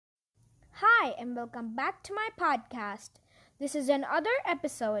Hi and welcome back to my podcast. This is another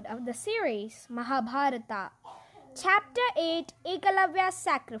episode of the series Mahābhārata, Chapter 8, Ekalavya's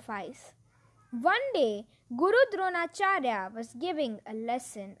Sacrifice. One day, Guru Dronacharya was giving a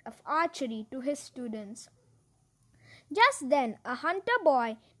lesson of archery to his students. Just then, a hunter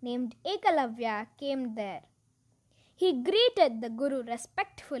boy named Ekalavya came there. He greeted the Guru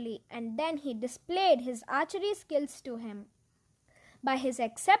respectfully and then he displayed his archery skills to him. By his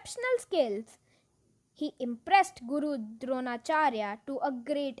exceptional skills, he impressed Guru Dronacharya to a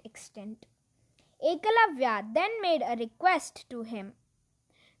great extent. Ekalavya then made a request to him.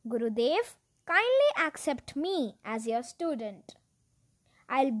 Gurudev, kindly accept me as your student.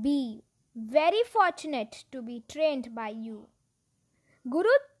 I'll be very fortunate to be trained by you. Guru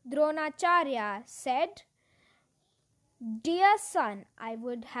Dronacharya said, Dear son, I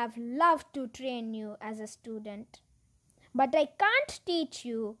would have loved to train you as a student, but I can't teach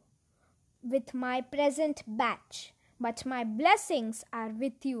you with my present batch, but my blessings are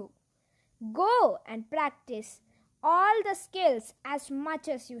with you. Go and practice all the skills as much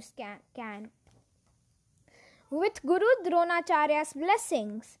as you can. With Guru Dronacharya's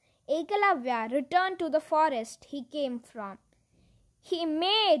blessings, Ekalavya returned to the forest he came from. He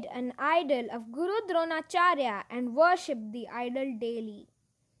made an idol of Guru Dronacharya and worshipped the idol daily.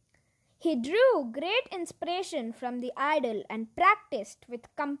 He drew great inspiration from the idol and practiced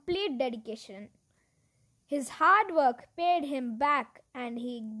with complete dedication. His hard work paid him back and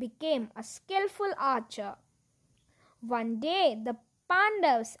he became a skillful archer. One day, the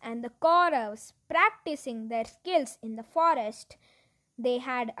Pāṇḍavas and the Kauravas, practicing their skills in the forest, they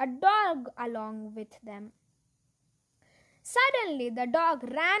had a dog along with them. Suddenly, the dog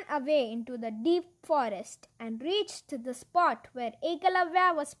ran away into the deep forest and reached the spot where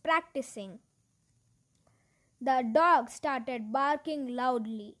Ekalavya was practicing. The dog started barking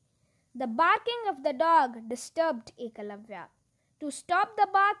loudly. The barking of the dog disturbed Ekalavya. To stop the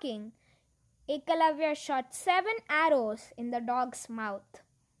barking, Ekalavya shot 7 arrows in the dog's mouth.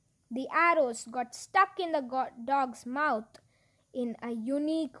 The arrows got stuck in the dog's mouth in a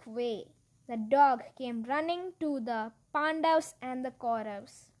unique way. The dog came running to the Pāṇḍavas and the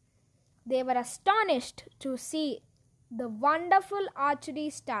Kauravas. They were astonished to see the wonderful archery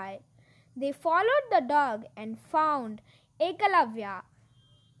style. They followed the dog and found Ekalavya.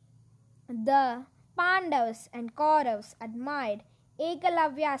 The Pāṇḍavas and Kauravas admired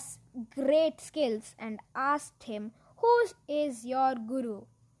Ekalavya's great skills and asked him, Who is your guru?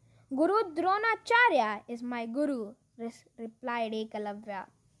 Guru Dronacharya is my guru, replied Ekalavya.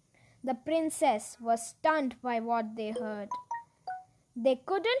 The princess was stunned by what they heard. They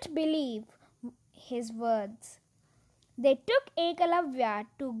couldn't believe his words. They took Ekalavya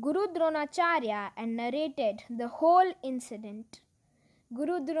to Guru Dronacharya and narrated the whole incident.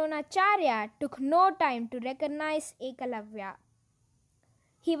 Guru Dronacharya took no time to recognize Ekalavya.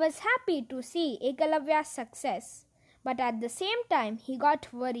 He was happy to see Ekalavya's success, but at the same time he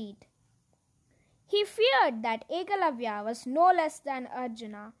got worried. He feared that Ekalavya was no less than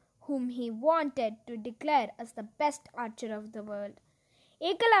Arjuna, whom he wanted to declare as the best archer of the world.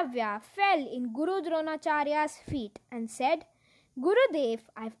 Ekalavya fell in Guru Dronacharya's feet and said, Gurudev,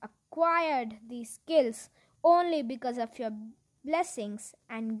 I've acquired these skills only because of your blessings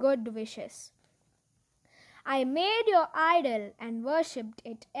and good wishes. I made your idol and worshipped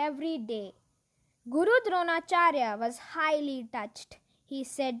it every day. Guru Dronacharya was highly touched. He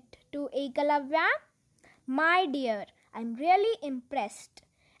said to Ekalavya, My dear, I'm really impressed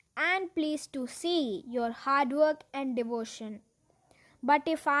and pleased to see your hard work and devotion. But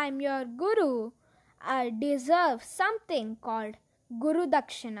if I am your guru, I deserve something called Guru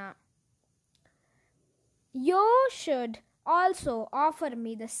Dakshina. You should also offer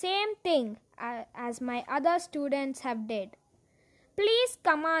me the same thing as my other students have did. Please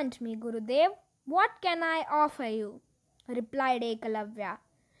command me, Gurudev. What can I offer you? Replied Ekalavya.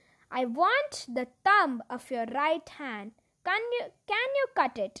 I want the thumb of your right hand. Can you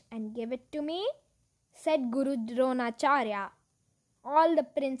cut it and give it to me? Said Guru Dronacharya. All the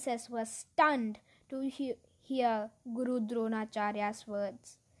princess was stunned to hear Guru Dronacharya's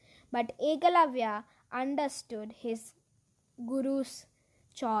words. But Ekalavya understood his guru's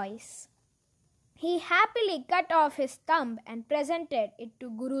choice. He happily cut off his thumb and presented it to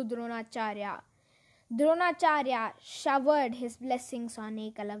Guru Dronacharya. Dronacharya showered his blessings on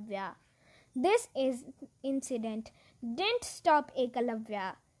Ekalavya. This incident didn't stop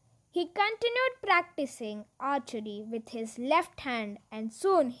Ekalavya. He continued practicing archery with his left hand and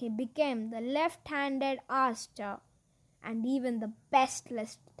soon he became the left-handed archer and even the best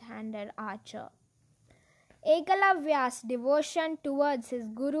left-handed archer. Ekalavya's devotion towards his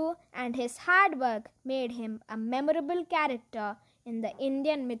guru and his hard work made him a memorable character in the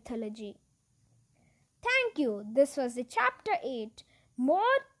Indian mythology. Thank you. This was the chapter 8. More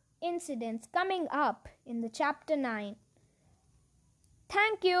incidents coming up in the chapter 9.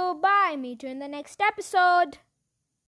 Thank you. Bye. Meet you in the next episode.